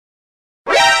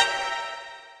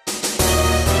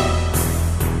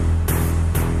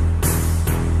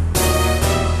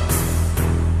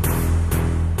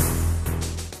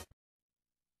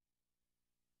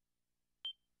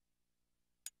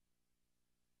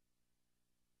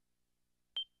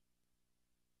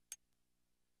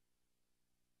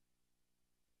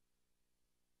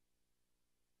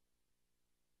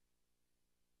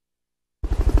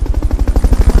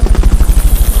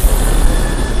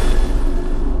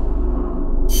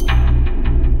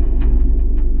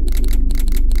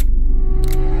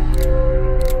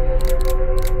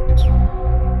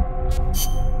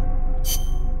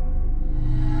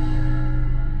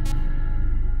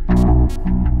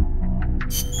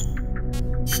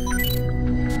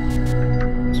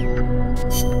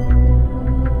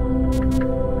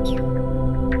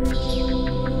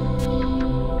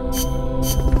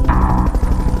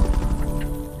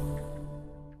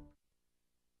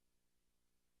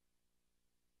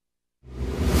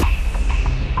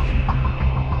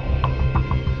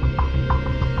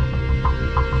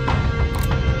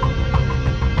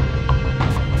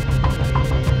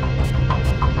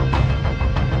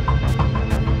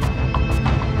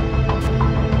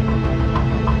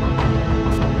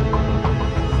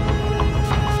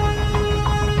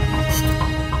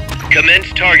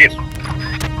Commence target.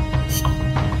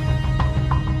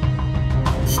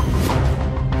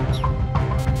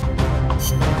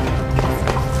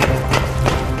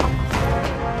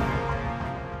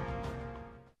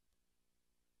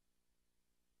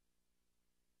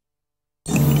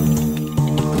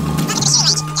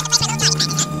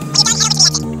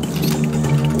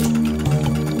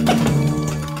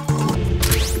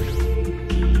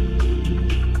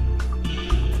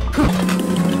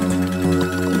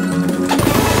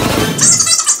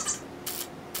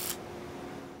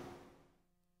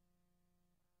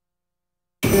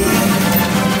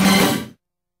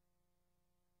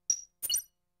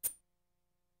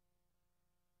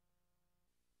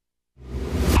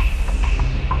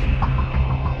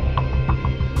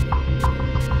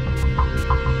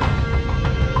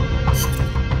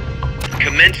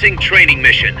 Commencing training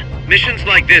mission. Missions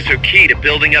like this are key to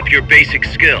building up your basic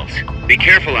skills. Be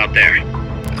careful out there.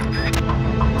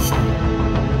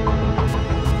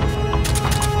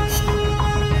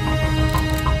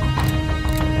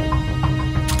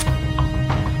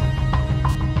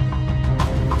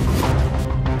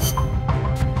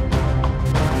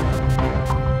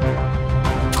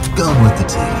 Gone with the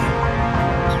team.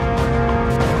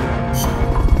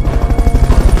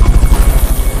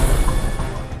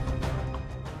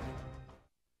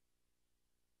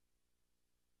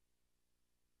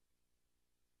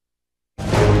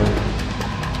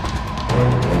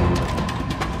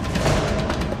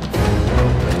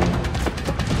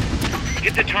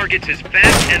 Hit the targets as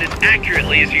fast and as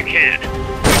accurately as you can.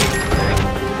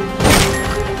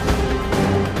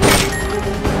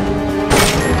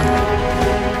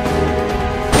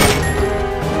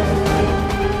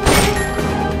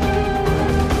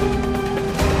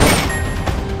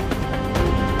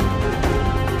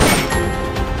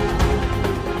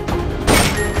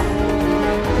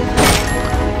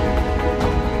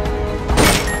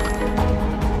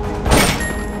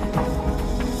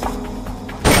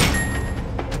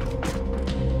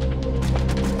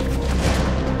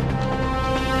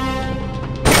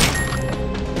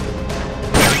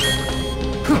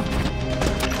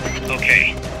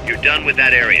 Okay, you're done with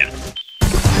that area.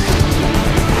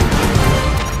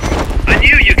 I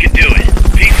knew you could do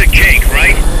it. Piece of cake,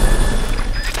 right?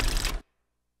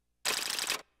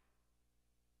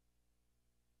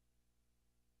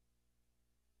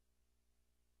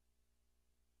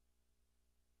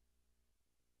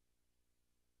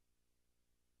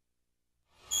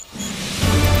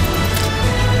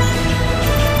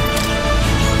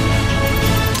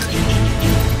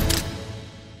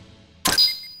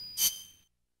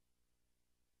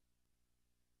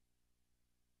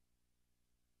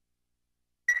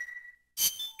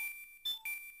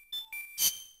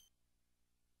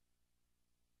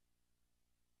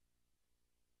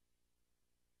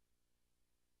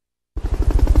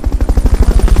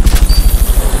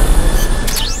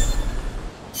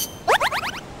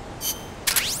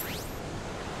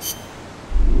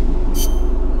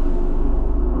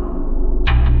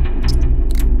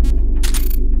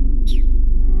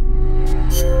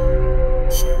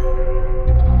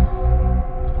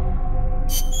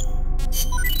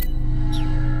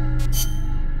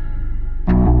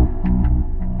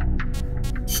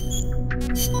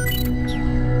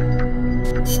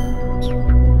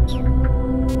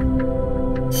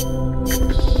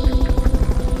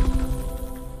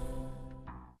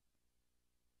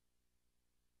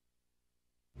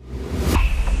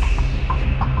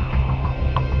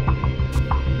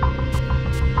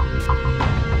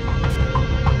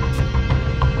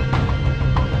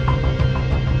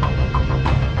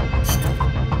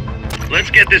 Let's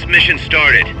get this mission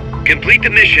started. Complete the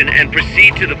mission and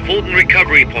proceed to the Fulton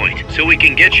recovery point so we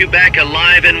can get you back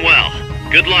alive and well.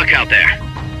 Good luck out there.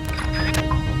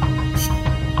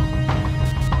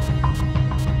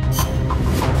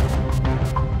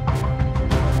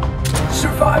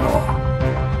 Survival.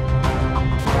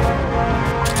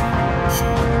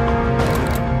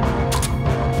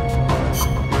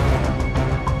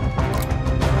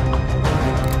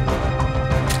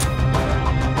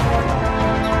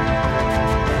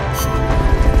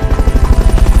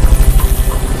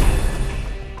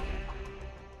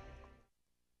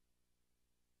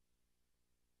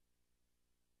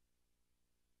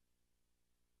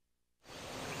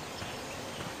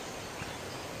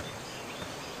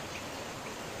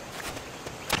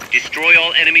 Destroy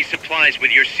all enemy supplies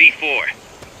with your C4.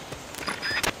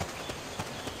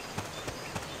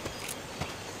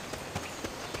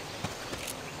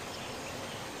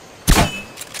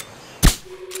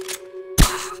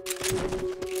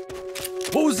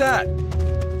 What was that?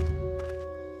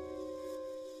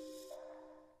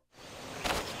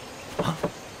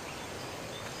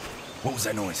 was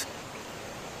that noise?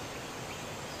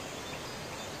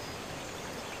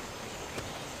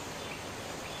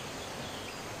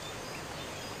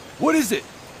 What is it?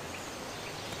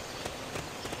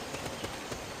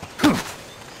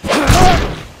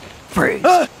 Freeze.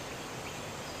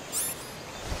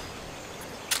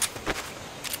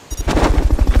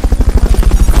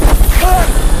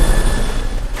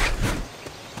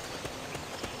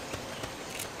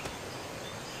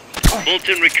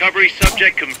 Fulton recovery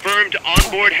subject confirmed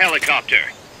onboard helicopter.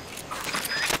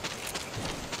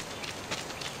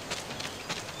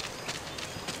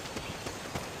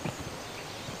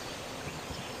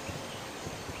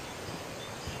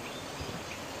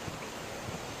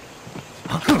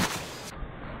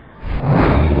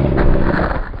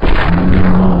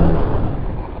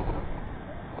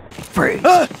 Freeze.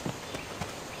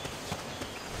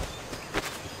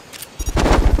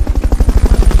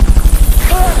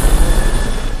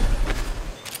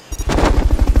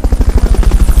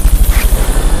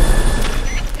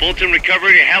 Fulton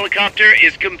recovery helicopter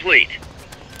is complete.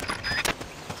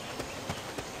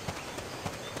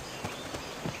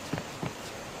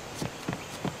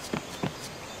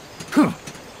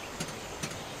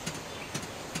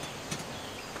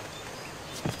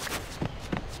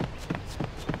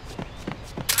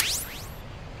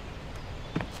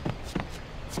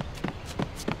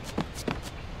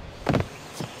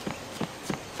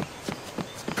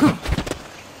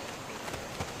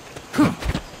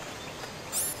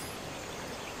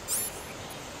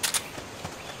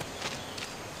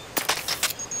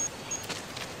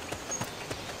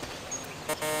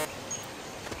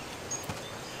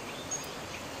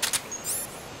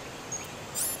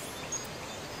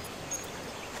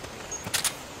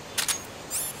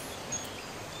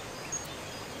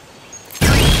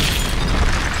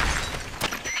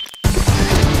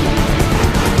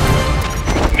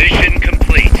 Mission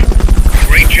complete.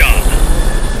 Great job.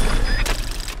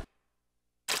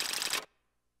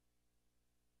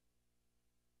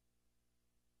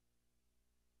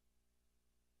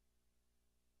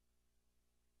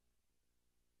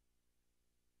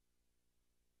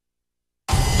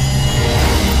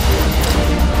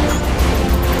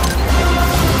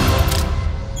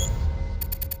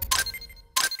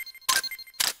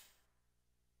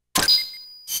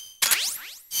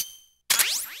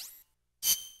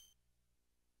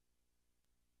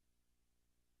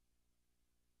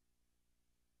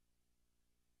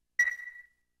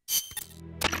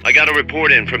 I got a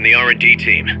report in from the R&D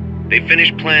team. They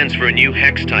finished plans for a new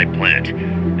Hex-type plant,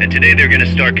 and today they're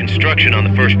gonna start construction on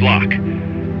the first block.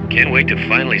 Can't wait to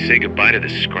finally say goodbye to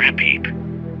this scrap heap.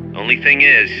 Only thing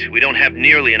is, we don't have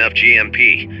nearly enough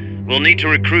GMP. We'll need to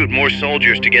recruit more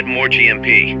soldiers to get more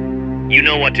GMP. You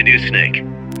know what to do, Snake.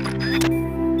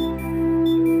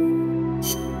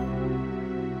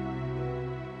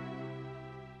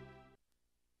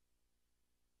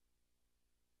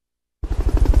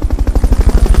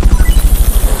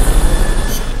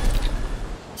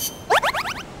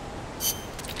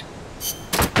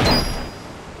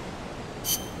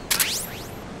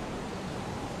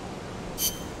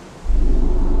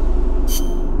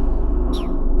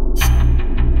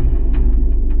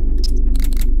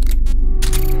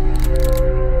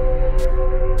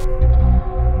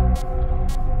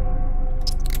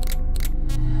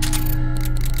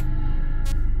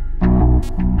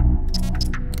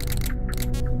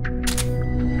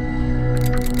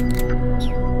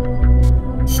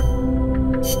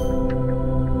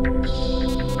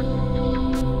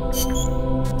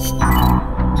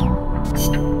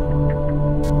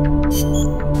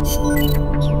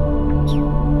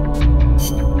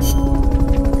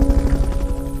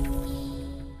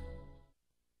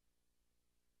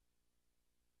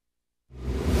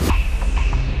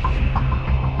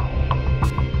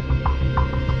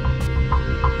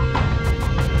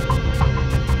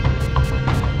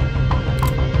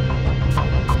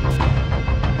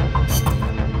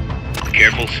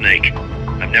 Careful, Snake.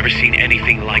 I've never seen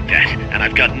anything like that, and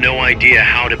I've got no idea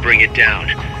how to bring it down.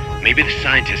 Maybe the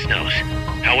scientist knows.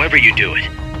 However you do it,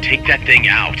 take that thing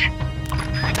out.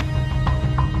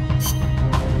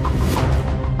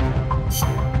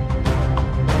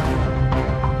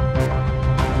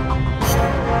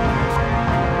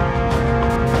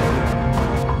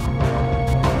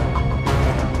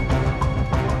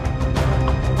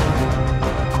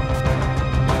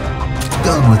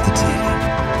 Done with the tea.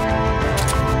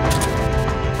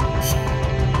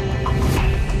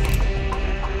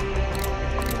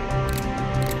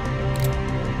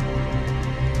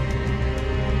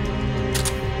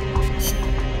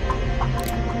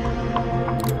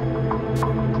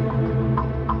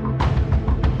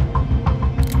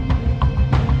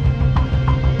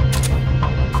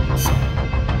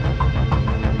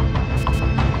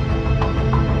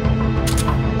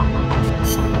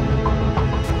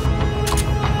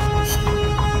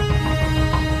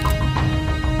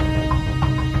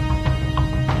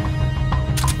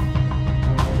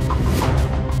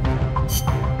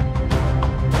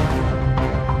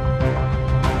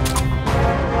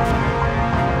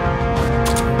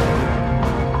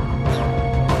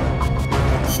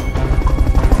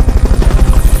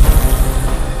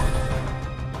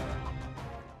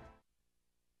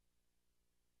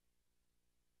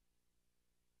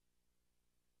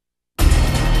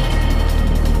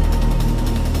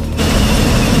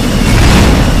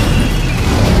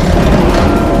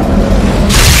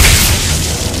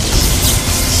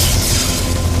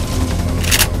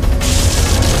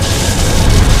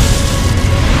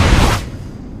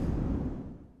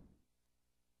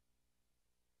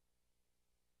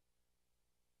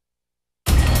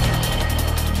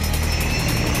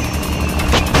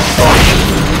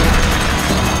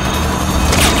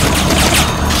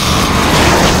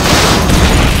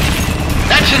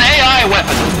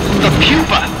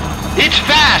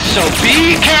 So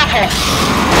be careful!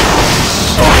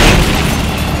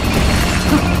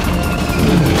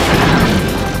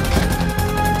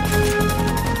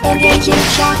 Engaging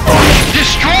shock.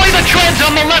 Destroy the treads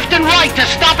on the left and right to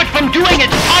stop it from doing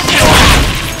its punches!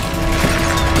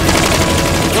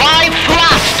 Lie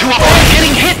flat to avoid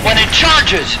getting hit when it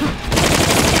charges!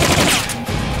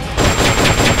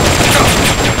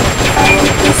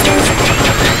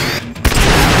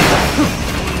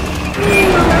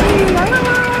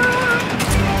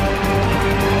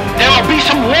 There will be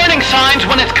some warning signs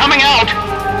when it's coming out!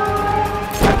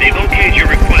 They've okayed your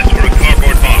request for a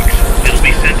cardboard box. It'll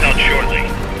be sent out shortly.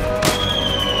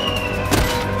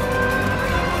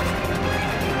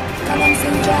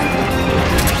 Commencing jump.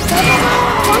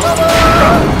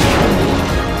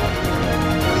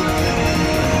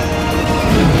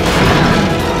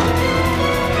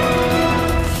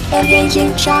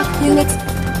 Engaging shock units.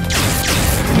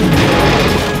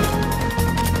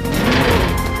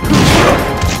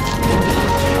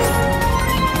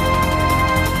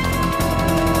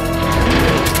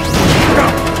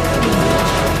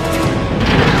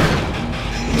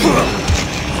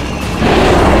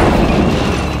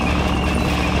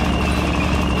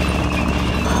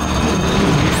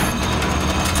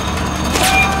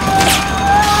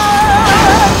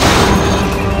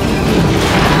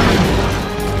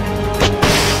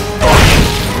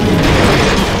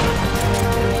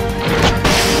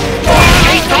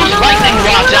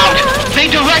 They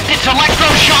direct its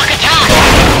electroshock attack!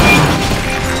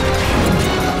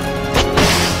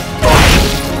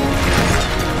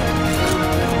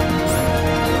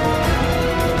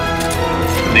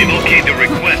 They've okayed the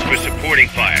request for supporting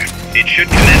fire. It should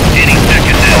commence any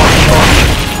second now.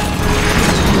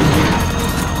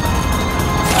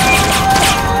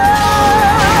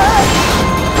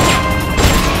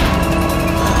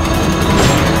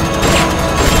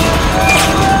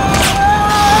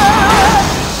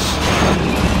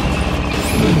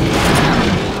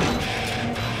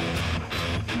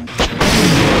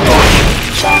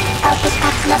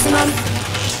 Maximum.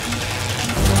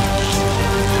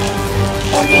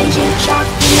 Engaging shock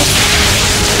unit.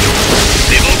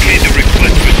 They've okayed the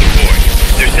request for support.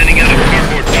 They're sending out a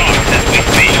cardboard box as we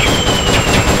speak.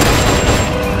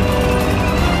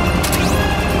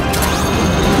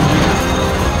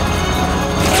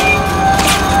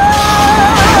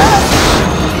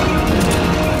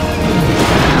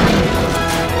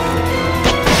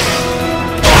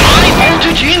 High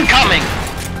voltage incoming!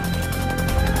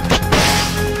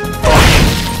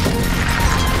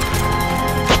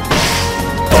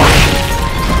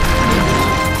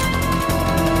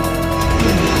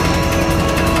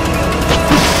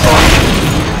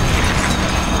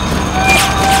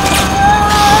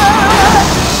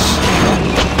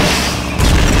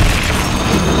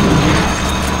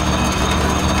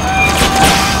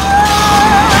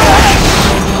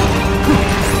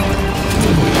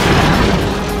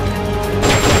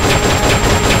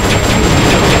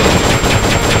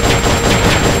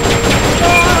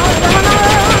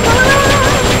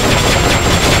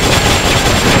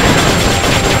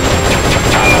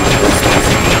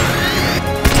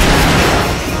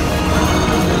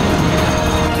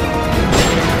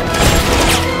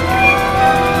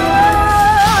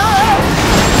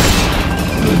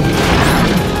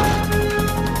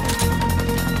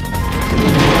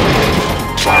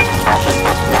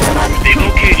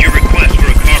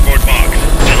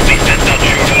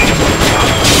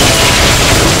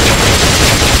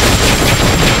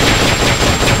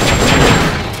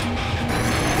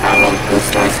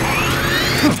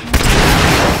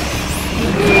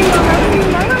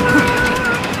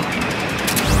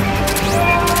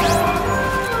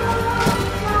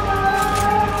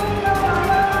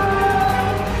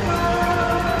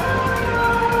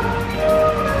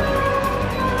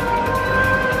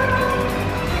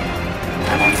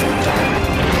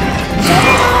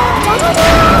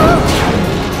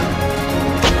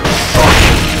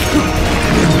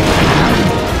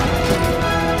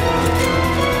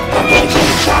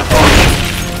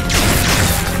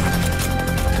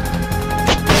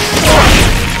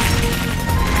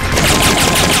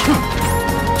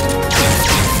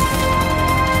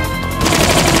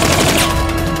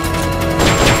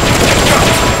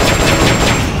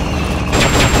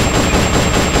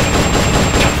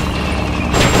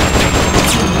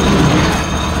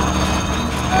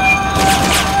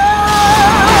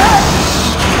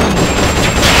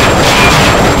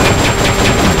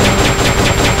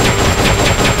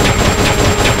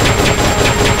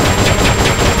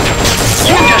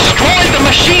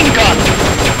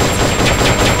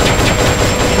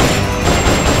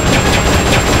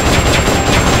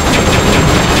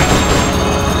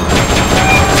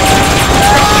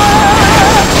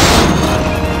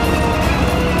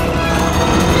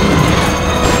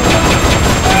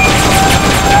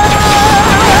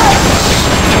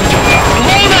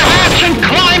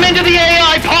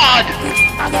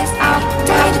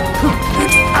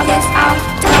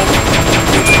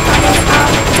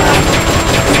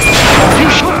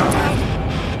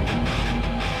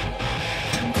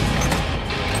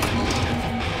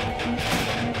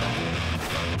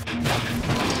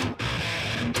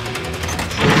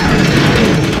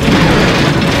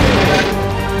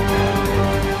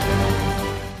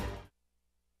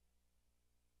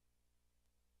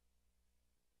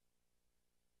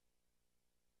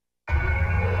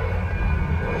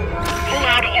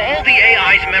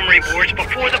 guy's memory boards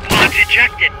before the pod's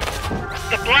ejected.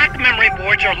 The black memory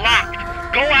boards are locked.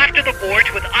 Go after the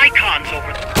boards with icons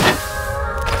over them.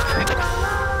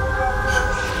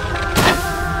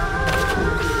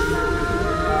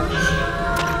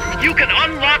 You can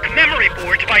unlock memory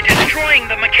boards by destroying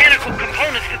the mechanical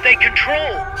components that they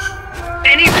control.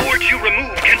 Any boards you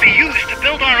remove can be used to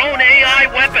build our own AI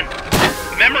weapon.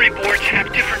 Memory boards have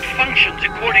different functions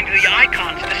according to the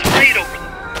icons displayed over them.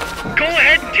 Go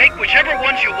ahead and take whichever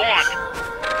ones you want.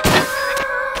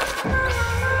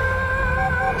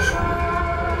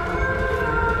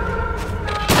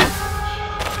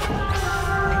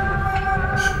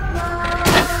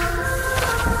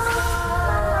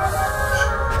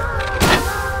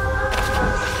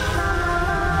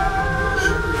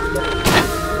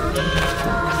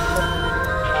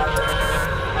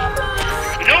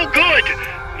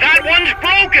 That one's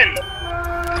broken!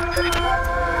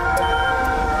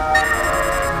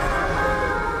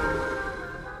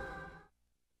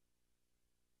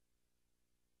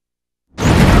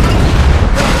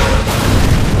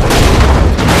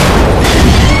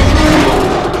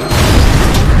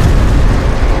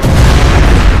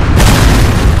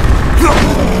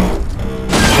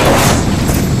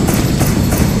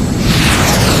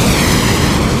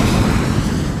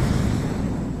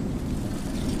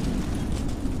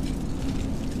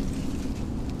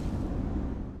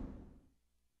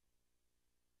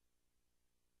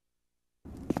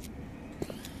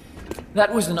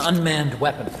 That was an unmanned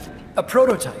weapon. A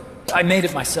prototype. I made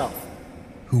it myself.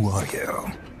 Who are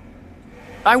you?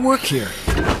 I work here.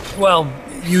 Well,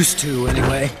 used to,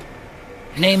 anyway.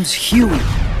 Name's Huey.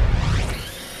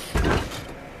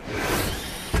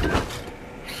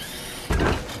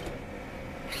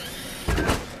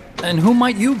 And who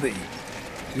might you be?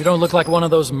 You don't look like one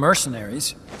of those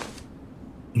mercenaries.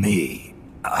 Me.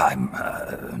 I'm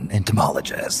an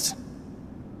entomologist.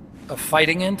 A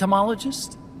fighting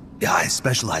entomologist? Yeah, I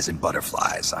specialize in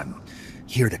butterflies. I'm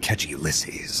here to catch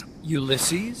Ulysses.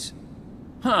 Ulysses?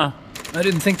 Huh. I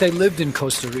didn't think they lived in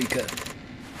Costa Rica.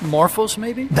 Morphos,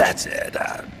 maybe? That's it.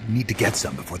 Need to get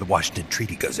some before the Washington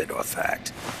Treaty goes into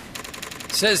effect.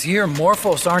 Says here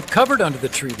Morphos aren't covered under the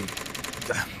treaty.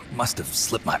 Must have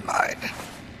slipped my mind.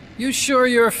 You sure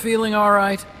you're feeling all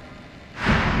right?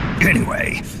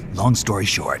 Anyway, long story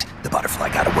short, the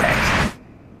butterfly got away.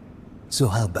 So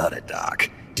how about it, Doc?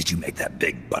 Did you make that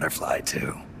big butterfly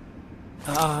too?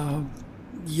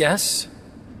 Yes.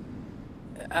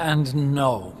 And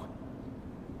no.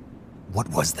 What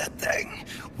was that thing?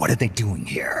 What are they doing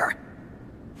here?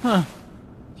 Huh.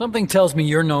 Something tells me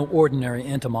you're no ordinary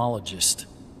entomologist.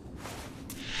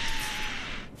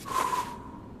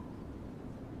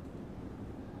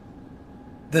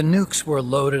 The nukes were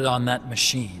loaded on that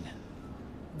machine.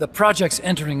 The project's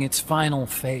entering its final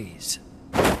phase.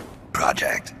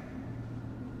 Project?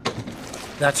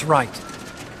 That's right.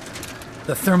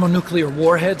 The thermonuclear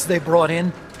warheads they brought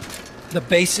in, the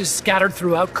bases scattered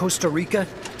throughout Costa Rica,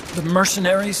 the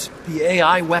mercenaries, the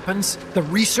AI weapons, the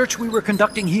research we were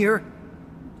conducting here.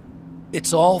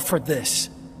 It's all for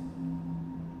this.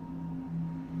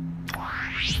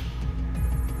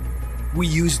 We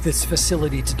used this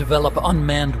facility to develop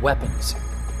unmanned weapons.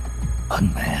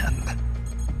 Unmanned?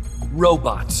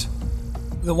 Robots.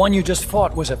 The one you just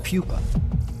fought was a pupa.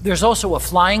 There's also a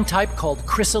flying type called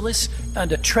Chrysalis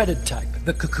and a treaded type,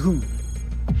 the Cocoon.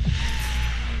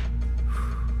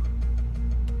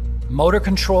 Motor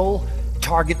control,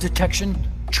 target detection,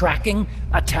 tracking,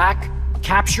 attack,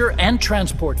 capture, and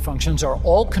transport functions are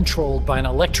all controlled by an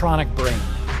electronic brain.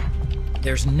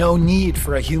 There's no need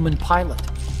for a human pilot.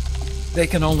 They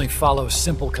can only follow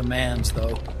simple commands,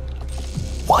 though.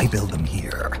 Why build them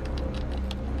here?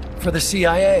 For the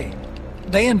CIA.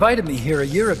 They invited me here a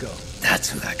year ago.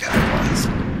 That's who that guy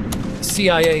was.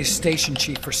 CIA's station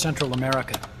chief for Central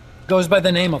America. Goes by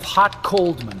the name of Hot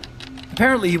Coldman.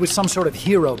 Apparently he was some sort of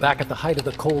hero back at the height of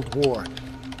the Cold War.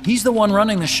 He's the one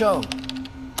running the show.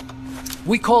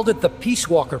 We called it the Peace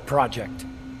Walker Project.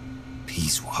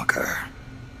 Peace Walker?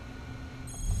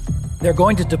 They're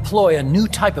going to deploy a new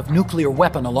type of nuclear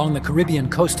weapon along the Caribbean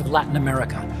coast of Latin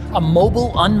America. A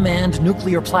mobile, unmanned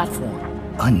nuclear platform.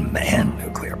 Unmanned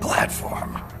nuclear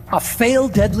platform? A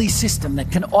failed deadly system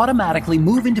that can automatically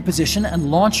move into position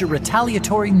and launch a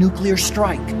retaliatory nuclear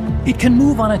strike. It can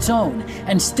move on its own,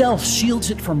 and stealth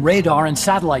shields it from radar and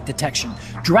satellite detection,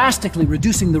 drastically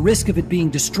reducing the risk of it being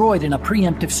destroyed in a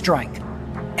preemptive strike.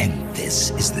 And this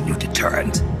is the new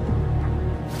deterrent?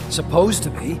 Supposed to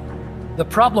be. The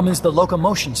problem is the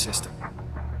locomotion system.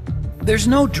 There's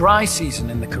no dry season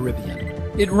in the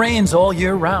Caribbean. It rains all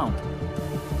year round.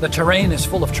 The terrain is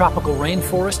full of tropical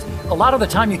rainforest. A lot of the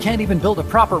time you can't even build a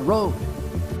proper road.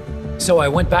 So I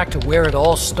went back to where it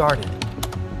all started.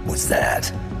 What's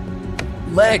that?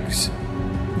 Legs.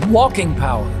 Walking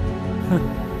power.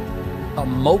 A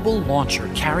mobile launcher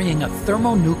carrying a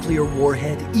thermonuclear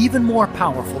warhead even more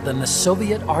powerful than the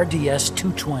Soviet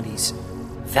RDS-220s.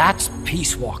 That's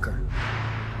Peace Walker.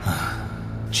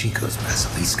 Chico's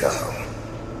Basilisco.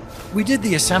 We did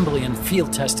the assembly and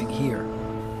field testing here.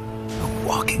 A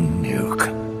walking nuke.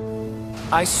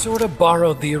 I sort of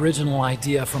borrowed the original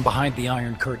idea from behind the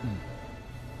Iron Curtain.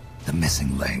 The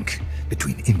missing link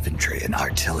between infantry and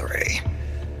artillery.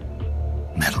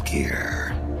 Metal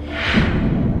Gear.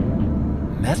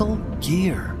 Metal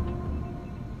Gear.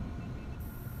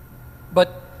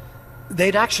 But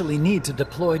they'd actually need to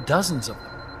deploy dozens of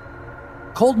them.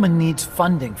 Coldman needs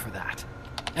funding for that.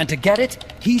 And to get it,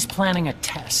 he's planning a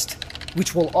test,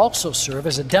 which will also serve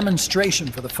as a demonstration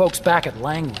for the folks back at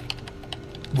Langley.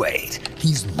 Wait,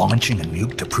 he's launching a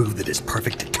nuke to prove that his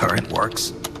perfect deterrent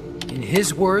works? In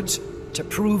his words, to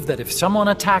prove that if someone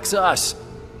attacks us,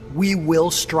 we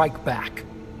will strike back.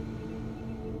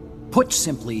 Put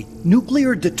simply,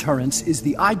 nuclear deterrence is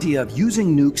the idea of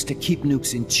using nukes to keep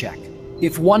nukes in check.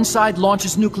 If one side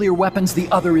launches nuclear weapons, the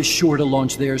other is sure to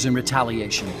launch theirs in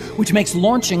retaliation, which makes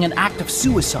launching an act of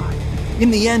suicide. In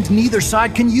the end, neither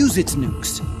side can use its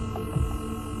nukes.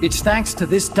 It's thanks to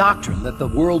this doctrine that the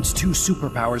world's two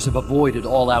superpowers have avoided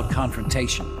all-out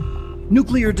confrontation.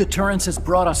 Nuclear deterrence has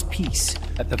brought us peace.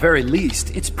 At the very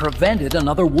least, it's prevented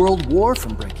another world war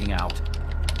from breaking out.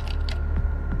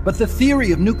 But the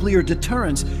theory of nuclear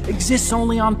deterrence exists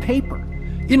only on paper.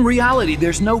 In reality,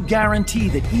 there's no guarantee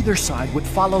that either side would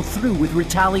follow through with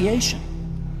retaliation.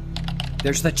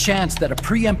 There's the chance that a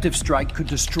preemptive strike could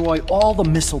destroy all the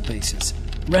missile bases,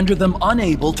 render them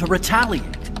unable to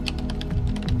retaliate.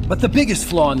 But the biggest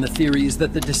flaw in the theory is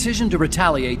that the decision to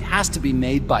retaliate has to be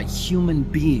made by human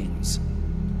beings.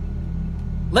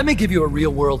 Let me give you a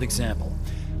real-world example.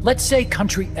 Let's say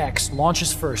Country X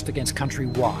launches first against Country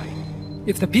Y.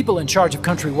 If the people in charge of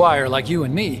Country Y are like you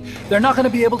and me, they're not going to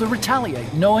be able to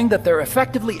retaliate, knowing that they're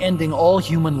effectively ending all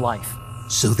human life.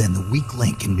 So then the weak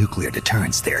link in nuclear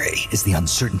deterrence theory is the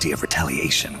uncertainty of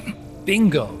retaliation.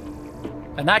 Bingo.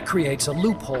 And that creates a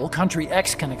loophole Country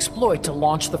X can exploit to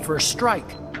launch the first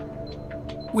strike.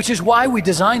 Which is why we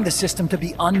designed the system to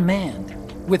be unmanned.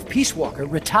 With Peace Walker,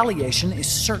 retaliation is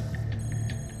certain.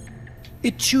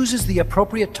 It chooses the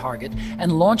appropriate target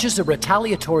and launches a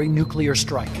retaliatory nuclear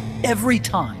strike every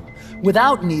time,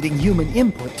 without needing human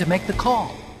input to make the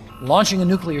call. Launching a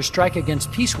nuclear strike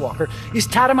against Peace Walker is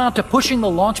tantamount to pushing the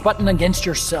launch button against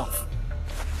yourself.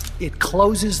 It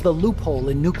closes the loophole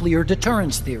in nuclear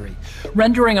deterrence theory,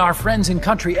 rendering our friends in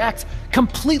Country X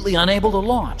completely unable to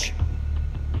launch.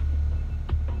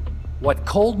 What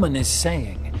Coldman is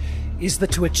saying is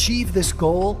that to achieve this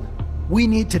goal, we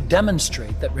need to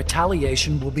demonstrate that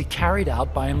retaliation will be carried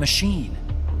out by a machine.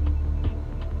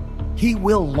 He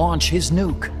will launch his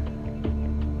nuke.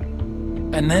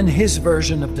 And then his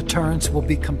version of deterrence will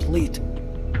be complete.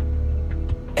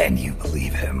 And you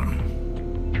believe him?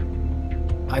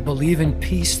 I believe in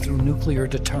peace through nuclear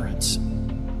deterrence.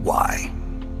 Why?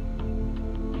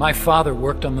 My father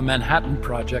worked on the Manhattan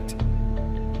Project.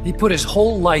 He put his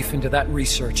whole life into that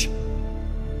research.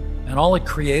 And all it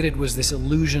created was this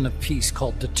illusion of peace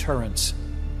called deterrence.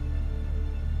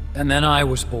 And then I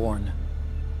was born,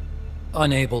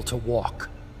 unable to walk.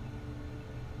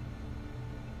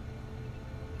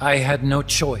 I had no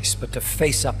choice but to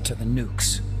face up to the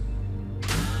nukes.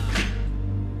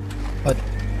 But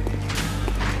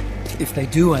if they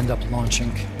do end up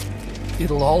launching,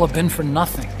 it'll all have been for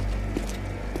nothing.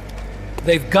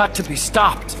 They've got to be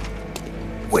stopped.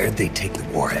 Where'd they take the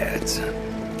warheads?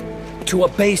 To a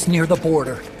base near the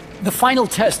border. The final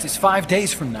test is 5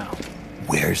 days from now.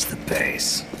 Where's the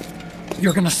base?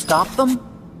 You're gonna stop them?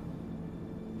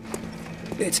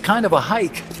 It's kind of a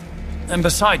hike. And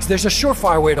besides, there's a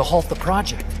surefire way to halt the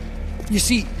project. You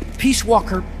see, Peace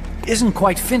Walker isn't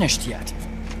quite finished yet.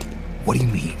 What do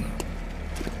you mean?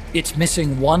 It's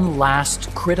missing one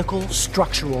last critical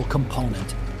structural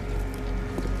component.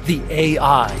 The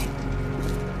AI.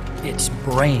 Its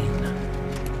brain.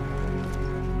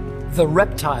 The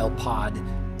reptile pod,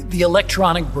 the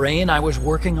electronic brain I was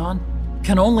working on,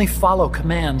 can only follow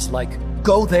commands like,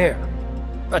 go there,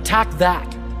 attack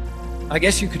that. I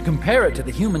guess you could compare it to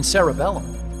the human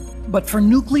cerebellum. But for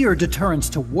nuclear deterrence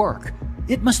to work,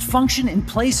 it must function in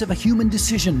place of a human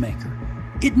decision maker.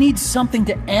 It needs something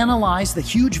to analyze the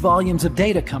huge volumes of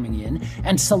data coming in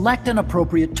and select an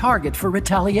appropriate target for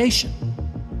retaliation.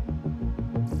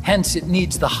 Hence, it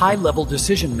needs the high-level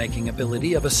decision-making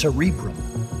ability of a cerebrum.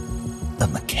 A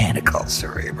mechanical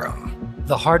cerebrum.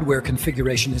 The hardware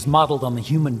configuration is modeled on the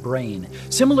human brain,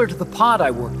 similar to the pod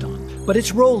I worked on, but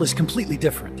its role is completely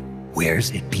different.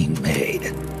 Where's it being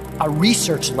made? A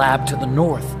research lab to the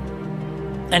north.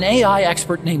 An AI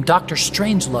expert named Dr.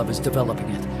 Strangelove is developing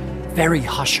it. Very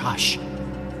hush-hush.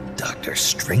 Dr.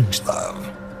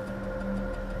 Strangelove.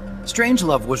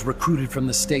 Strangelove was recruited from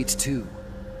the States, too.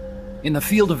 In the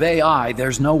field of AI,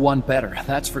 there's no one better,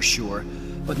 that's for sure.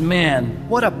 But man,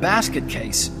 what a basket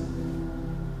case.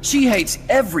 She hates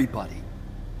everybody.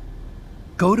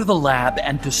 Go to the lab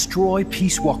and destroy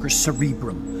Peace Walker's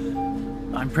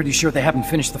cerebrum. I'm pretty sure they haven't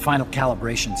finished the final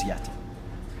calibrations yet.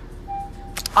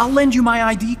 I'll lend you my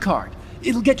ID card.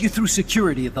 It'll get you through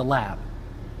security at the lab.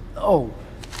 Oh,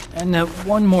 and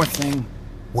one more thing.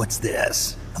 What's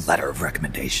this? A letter of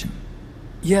recommendation?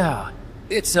 Yeah,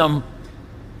 it's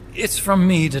from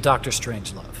me to Dr.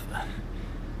 Strangelove.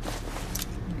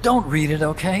 Don't read it,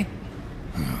 okay?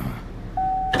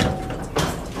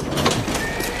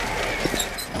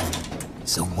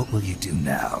 So what will you do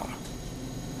now?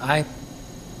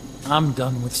 I'm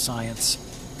done with science.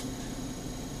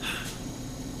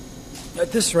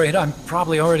 At this rate, I'm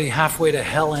probably already halfway to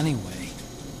hell anyway.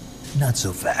 Not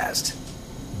so fast.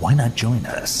 Why not join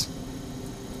us?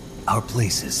 Our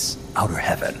place is outer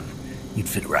heaven. You'd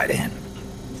fit right in.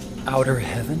 Outer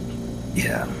heaven?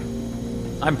 Yeah.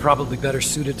 I'm probably better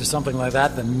suited to something like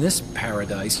that than this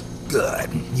paradise. Good.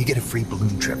 You get a free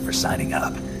balloon trip for signing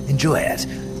up. Enjoy it.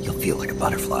 You'll feel like a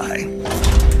butterfly.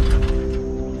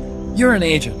 You're an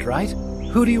agent, right?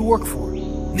 Who do you work for?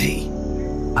 Me.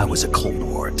 I was a Cold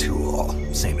War tool,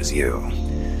 same as you.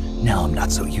 Now I'm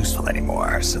not so useful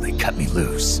anymore, so they cut me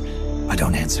loose. I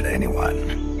don't answer to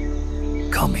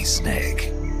anyone. Call me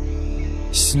Snake.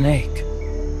 Snake?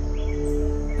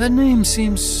 That name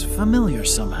seems familiar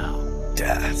somehow.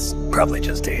 That's probably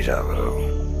just deja vu.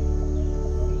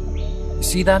 You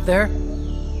see that there?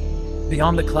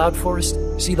 Beyond the cloud forest?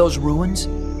 See those ruins?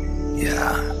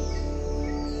 Yeah.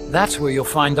 That's where you'll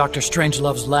find Dr.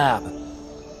 Strangelove's lab.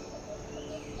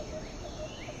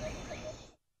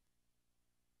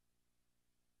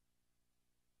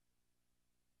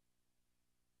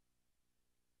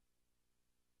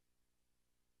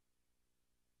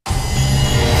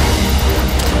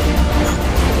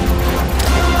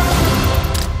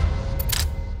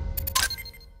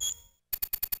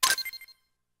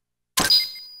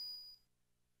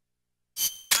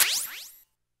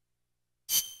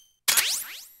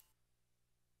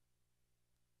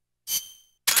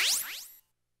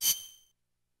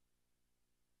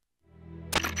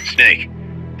 Snake,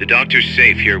 the doctor's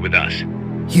safe here with us.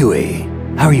 Huey,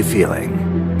 how are you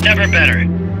feeling? Never better.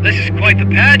 This is quite the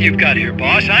pad you've got here,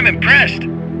 boss. I'm impressed.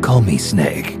 Call me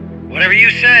Snake. Whatever you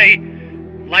say.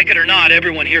 Like it or not,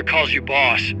 everyone here calls you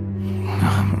boss.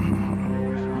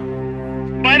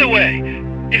 By the way,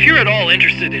 if you're at all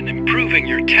interested in improving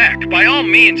your tech, by all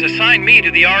means assign me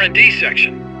to the R&D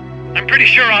section. I'm pretty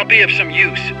sure I'll be of some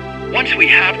use. Once we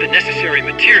have the necessary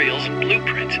materials and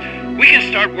blueprints, we can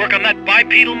start work on that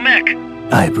bipedal mech.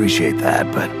 I appreciate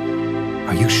that, but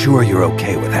are you sure you're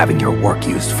okay with having your work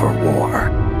used for war?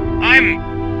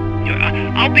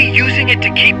 I'll be using it to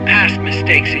keep past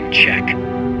mistakes in check.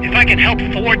 If I can help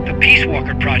thwart the Peace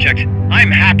Walker project, I'm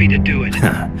happy to do it.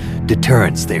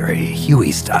 Deterrence theory,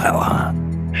 Huey style, huh?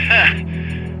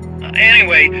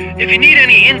 Anyway, if you need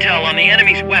any intel on the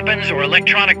enemy's weapons or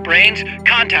electronic brains,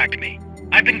 contact me.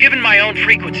 I've been given my own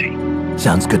frequency.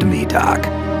 Sounds good to me, Doc.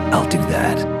 I'll do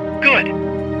that. Good.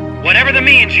 Whatever the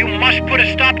means, you must put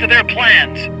a stop to their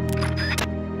plans.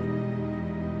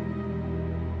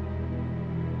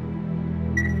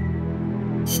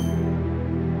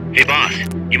 Hey boss,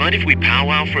 you mind if we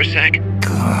powwow for a sec?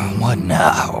 What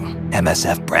now?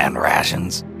 MSF brand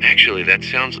rations? Actually, that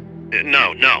sounds...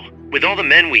 No. With all the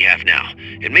men we have now,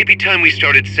 it may be time we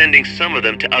started sending some of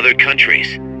them to other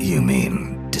countries. You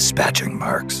mean dispatching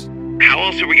mercs? How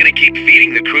else are we gonna keep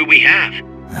feeding the crew we have?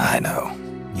 I know.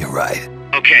 You're right.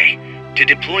 Okay, to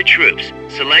deploy troops,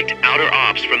 select Outer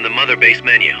Ops from the Mother Base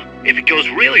menu. If it goes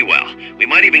really well, we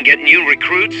might even get new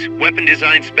recruits, weapon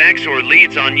design specs, or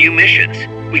leads on new missions.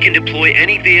 We can deploy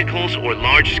any vehicles or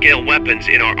large-scale weapons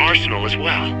in our arsenal as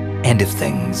well. And if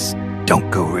things don't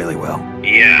go really well?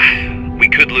 Yeah, we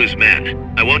could lose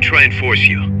men. I won't try and force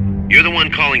you. You're the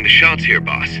one calling the shots here,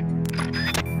 boss.